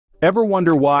Ever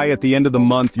wonder why at the end of the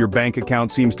month your bank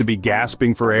account seems to be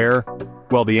gasping for air?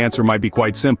 Well, the answer might be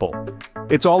quite simple.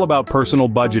 It's all about personal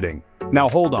budgeting. Now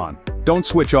hold on, don't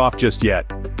switch off just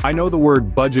yet. I know the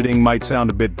word budgeting might sound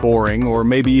a bit boring or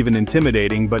maybe even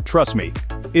intimidating, but trust me,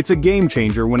 it's a game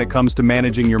changer when it comes to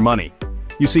managing your money.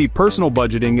 You see, personal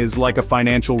budgeting is like a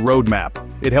financial roadmap.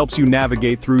 It helps you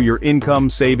navigate through your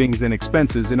income, savings, and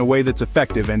expenses in a way that's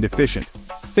effective and efficient.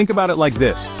 Think about it like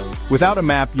this. Without a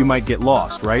map, you might get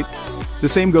lost, right? The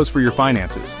same goes for your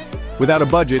finances. Without a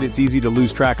budget, it's easy to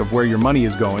lose track of where your money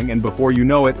is going, and before you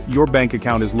know it, your bank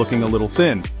account is looking a little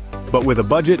thin. But with a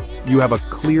budget, you have a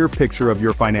clear picture of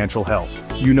your financial health.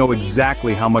 You know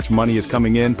exactly how much money is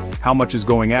coming in, how much is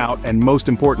going out, and most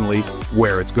importantly,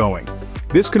 where it's going.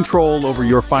 This control over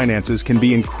your finances can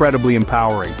be incredibly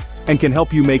empowering, and can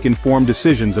help you make informed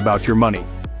decisions about your money.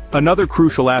 Another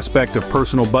crucial aspect of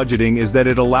personal budgeting is that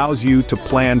it allows you to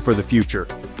plan for the future.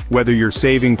 Whether you're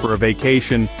saving for a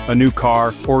vacation, a new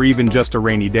car, or even just a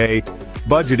rainy day,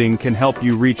 budgeting can help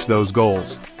you reach those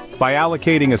goals. By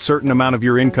allocating a certain amount of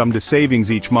your income to savings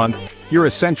each month, you're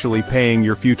essentially paying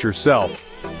your future self.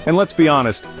 And let's be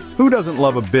honest, who doesn't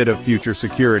love a bit of future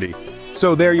security?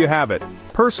 So there you have it.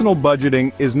 Personal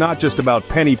budgeting is not just about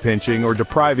penny pinching or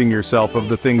depriving yourself of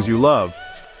the things you love.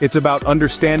 It's about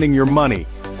understanding your money,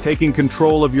 taking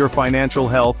control of your financial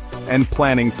health, and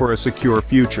planning for a secure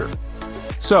future.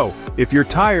 So, if you're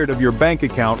tired of your bank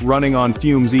account running on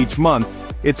fumes each month,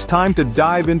 it's time to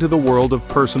dive into the world of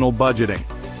personal budgeting.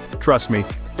 Trust me,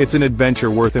 it's an adventure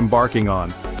worth embarking on.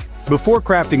 Before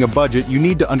crafting a budget, you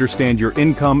need to understand your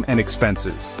income and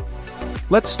expenses.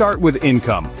 Let's start with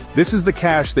income. This is the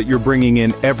cash that you're bringing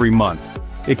in every month.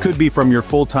 It could be from your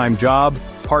full-time job,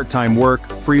 part-time work,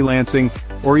 freelancing,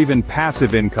 or even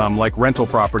passive income like rental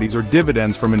properties or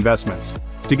dividends from investments.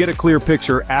 To get a clear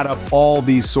picture, add up all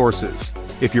these sources.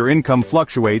 If your income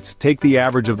fluctuates, take the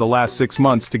average of the last 6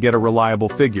 months to get a reliable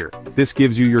figure. This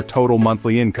gives you your total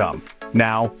monthly income.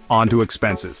 Now, on to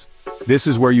expenses. This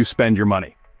is where you spend your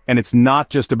money. And it's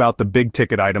not just about the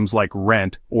big-ticket items like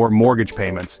rent or mortgage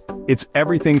payments. It's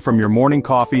everything from your morning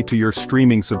coffee to your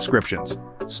streaming subscriptions.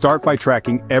 Start by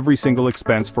tracking every single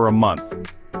expense for a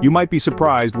month. You might be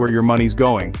surprised where your money's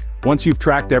going. Once you've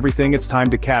tracked everything, it's time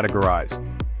to categorize.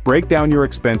 Break down your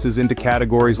expenses into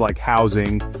categories like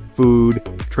housing, food,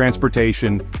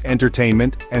 transportation,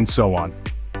 entertainment, and so on.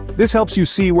 This helps you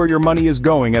see where your money is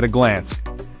going at a glance.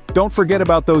 Don't forget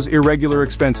about those irregular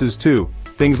expenses too.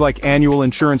 Things like annual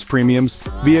insurance premiums,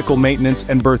 vehicle maintenance,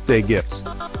 and birthday gifts.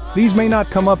 These may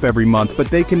not come up every month, but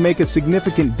they can make a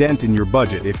significant dent in your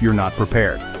budget if you're not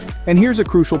prepared. And here's a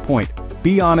crucial point.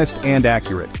 Be honest and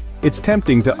accurate. It's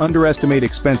tempting to underestimate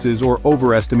expenses or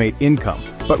overestimate income.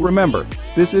 But remember,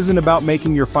 this isn't about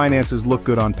making your finances look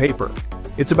good on paper.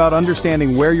 It's about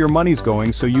understanding where your money's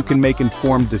going so you can make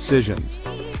informed decisions.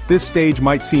 This stage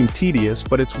might seem tedious,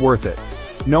 but it's worth it.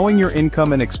 Knowing your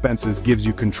income and expenses gives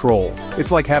you control.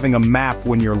 It's like having a map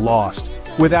when you're lost.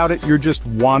 Without it, you're just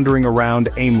wandering around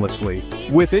aimlessly.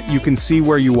 With it, you can see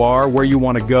where you are, where you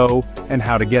want to go, and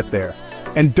how to get there.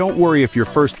 And don't worry if your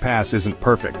first pass isn't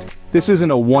perfect. This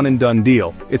isn't a one-and-done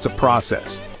deal, it's a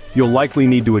process. You'll likely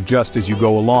need to adjust as you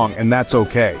go along, and that's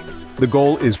okay. The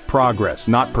goal is progress,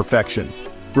 not perfection.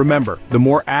 Remember, the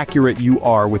more accurate you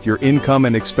are with your income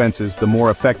and expenses, the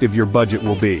more effective your budget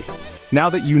will be. Now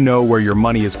that you know where your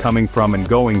money is coming from and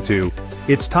going to,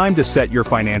 it's time to set your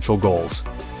financial goals.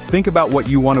 Think about what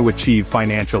you want to achieve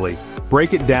financially.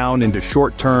 Break it down into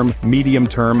short-term,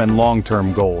 medium-term, and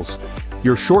long-term goals.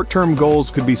 Your short-term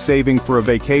goals could be saving for a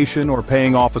vacation or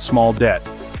paying off a small debt.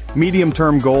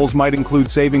 Medium-term goals might include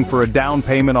saving for a down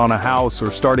payment on a house or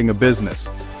starting a business.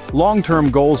 Long-term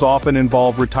goals often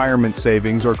involve retirement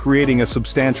savings or creating a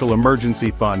substantial emergency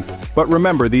fund. But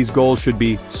remember, these goals should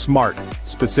be SMART,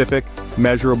 specific,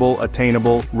 measurable,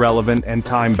 attainable, relevant, and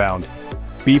time-bound.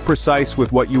 Be precise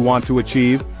with what you want to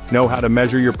achieve, know how to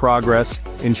measure your progress,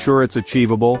 ensure it's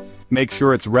achievable, make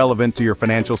sure it's relevant to your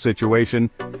financial situation,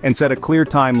 and set a clear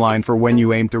timeline for when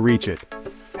you aim to reach it.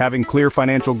 Having clear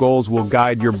financial goals will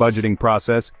guide your budgeting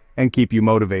process and keep you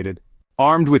motivated.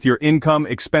 Armed with your income,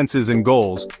 expenses, and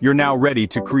goals, you're now ready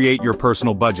to create your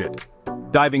personal budget.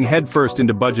 Diving headfirst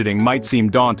into budgeting might seem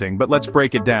daunting, but let's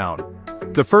break it down.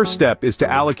 The first step is to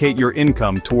allocate your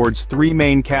income towards 3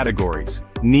 main categories: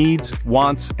 needs,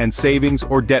 wants, and savings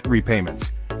or debt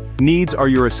repayments. Needs are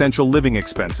your essential living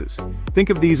expenses. Think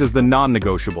of these as the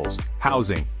non-negotiables: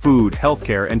 housing, food,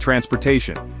 healthcare, and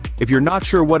transportation. If you're not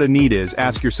sure what a need is,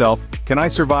 ask yourself, can I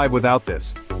survive without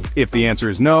this? If the answer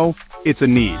is no, it's a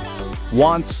need.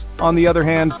 Wants, on the other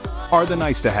hand, are the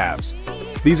nice-to-haves.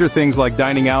 These are things like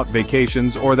dining out,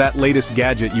 vacations, or that latest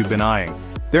gadget you've been eyeing.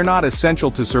 They're not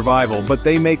essential to survival, but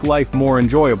they make life more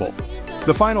enjoyable.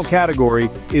 The final category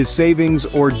is savings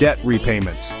or debt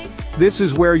repayments. This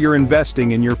is where you're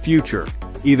investing in your future,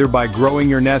 either by growing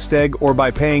your nest egg or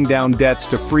by paying down debts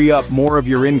to free up more of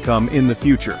your income in the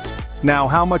future. Now,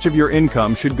 how much of your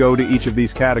income should go to each of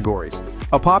these categories?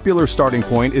 A popular starting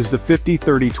point is the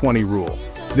 50-30-20 rule.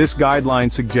 This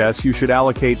guideline suggests you should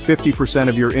allocate 50%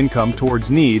 of your income towards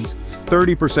needs,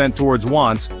 30% towards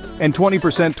wants, and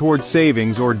 20% towards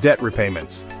savings or debt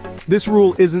repayments. This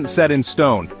rule isn't set in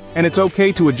stone, and it's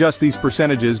okay to adjust these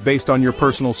percentages based on your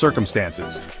personal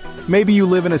circumstances. Maybe you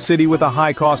live in a city with a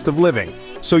high cost of living,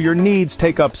 so your needs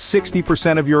take up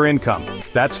 60% of your income.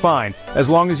 That's fine, as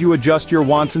long as you adjust your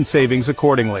wants and savings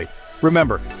accordingly.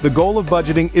 Remember, the goal of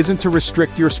budgeting isn't to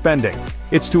restrict your spending.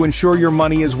 It's to ensure your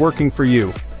money is working for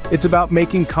you. It's about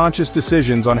making conscious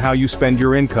decisions on how you spend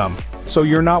your income, so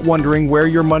you're not wondering where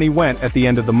your money went at the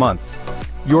end of the month.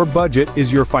 Your budget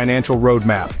is your financial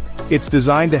roadmap. It's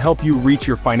designed to help you reach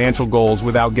your financial goals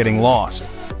without getting lost.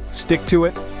 Stick to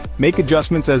it, make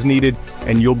adjustments as needed,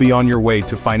 and you'll be on your way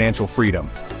to financial freedom.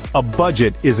 A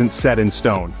budget isn't set in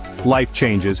stone. Life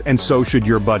changes, and so should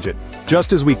your budget.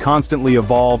 Just as we constantly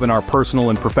evolve in our personal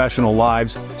and professional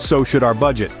lives, so should our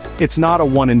budget. It's not a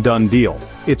one-and-done deal.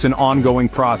 It's an ongoing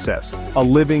process, a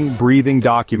living, breathing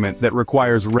document that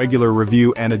requires regular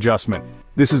review and adjustment.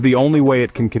 This is the only way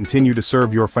it can continue to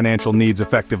serve your financial needs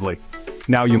effectively.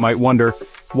 Now you might wonder,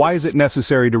 why is it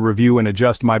necessary to review and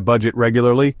adjust my budget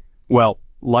regularly? Well,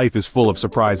 life is full of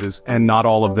surprises, and not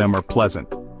all of them are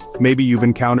pleasant. Maybe you've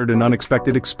encountered an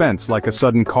unexpected expense like a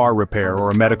sudden car repair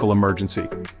or a medical emergency.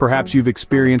 Perhaps you've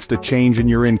experienced a change in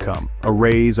your income, a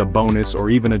raise, a bonus, or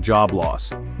even a job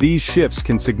loss. These shifts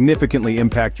can significantly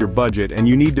impact your budget, and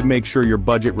you need to make sure your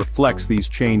budget reflects these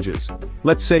changes.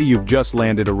 Let's say you've just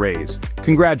landed a raise.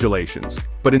 Congratulations!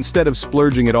 But instead of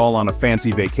splurging it all on a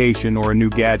fancy vacation or a new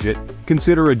gadget,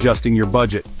 consider adjusting your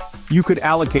budget. You could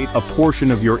allocate a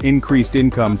portion of your increased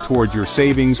income towards your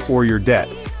savings or your debt.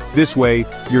 This way,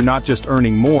 you're not just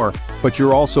earning more, but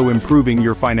you're also improving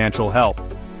your financial health.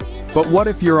 But what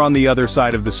if you're on the other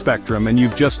side of the spectrum and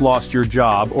you've just lost your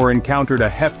job or encountered a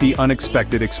hefty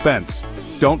unexpected expense?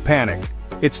 Don't panic.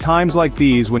 It's times like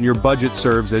these when your budget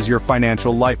serves as your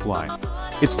financial lifeline.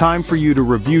 It's time for you to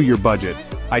review your budget,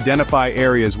 identify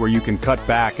areas where you can cut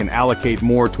back and allocate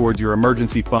more towards your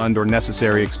emergency fund or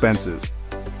necessary expenses.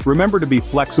 Remember to be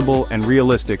flexible and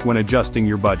realistic when adjusting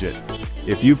your budget.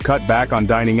 If you've cut back on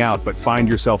dining out but find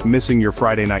yourself missing your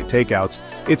Friday night takeouts,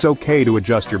 it's okay to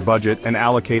adjust your budget and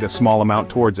allocate a small amount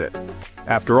towards it.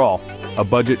 After all, a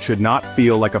budget should not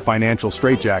feel like a financial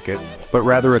straitjacket, but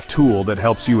rather a tool that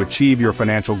helps you achieve your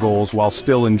financial goals while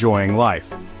still enjoying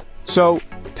life. So,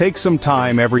 take some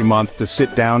time every month to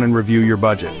sit down and review your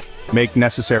budget. Make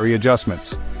necessary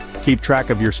adjustments. Keep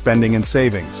track of your spending and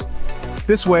savings.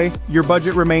 This way, your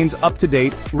budget remains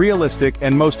up-to-date, realistic,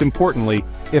 and most importantly,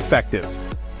 effective.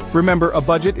 Remember, a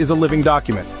budget is a living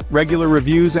document. Regular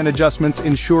reviews and adjustments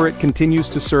ensure it continues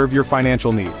to serve your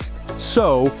financial needs.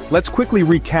 So, let's quickly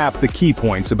recap the key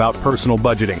points about personal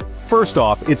budgeting. First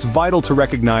off, it's vital to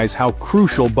recognize how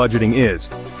crucial budgeting is.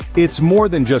 It's more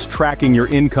than just tracking your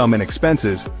income and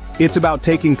expenses. It's about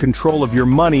taking control of your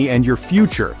money and your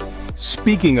future.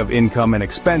 Speaking of income and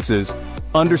expenses,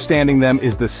 understanding them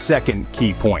is the second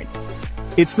key point.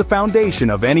 It's the foundation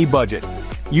of any budget.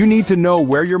 You need to know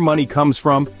where your money comes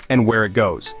from and where it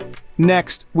goes.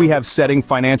 Next, we have setting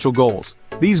financial goals.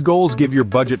 These goals give your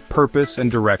budget purpose and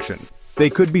direction. They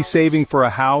could be saving for a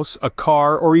house, a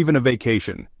car, or even a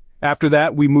vacation. After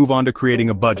that, we move on to creating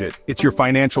a budget. It's your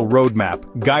financial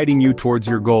roadmap, guiding you towards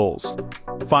your goals.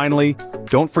 Finally,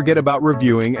 don't forget about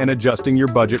reviewing and adjusting your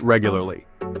budget regularly.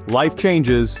 Life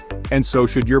changes, and so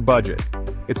should your budget.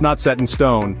 It's not set in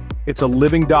stone. It's a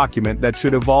living document that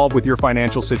should evolve with your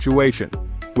financial situation.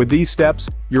 With these steps,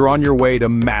 you're on your way to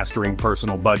mastering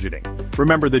personal budgeting.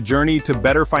 Remember, the journey to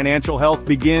better financial health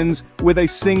begins with a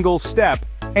single step,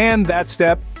 and that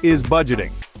step is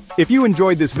budgeting. If you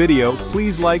enjoyed this video,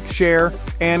 please like, share,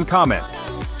 and comment.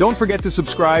 Don't forget to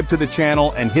subscribe to the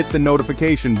channel and hit the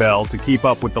notification bell to keep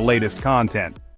up with the latest content.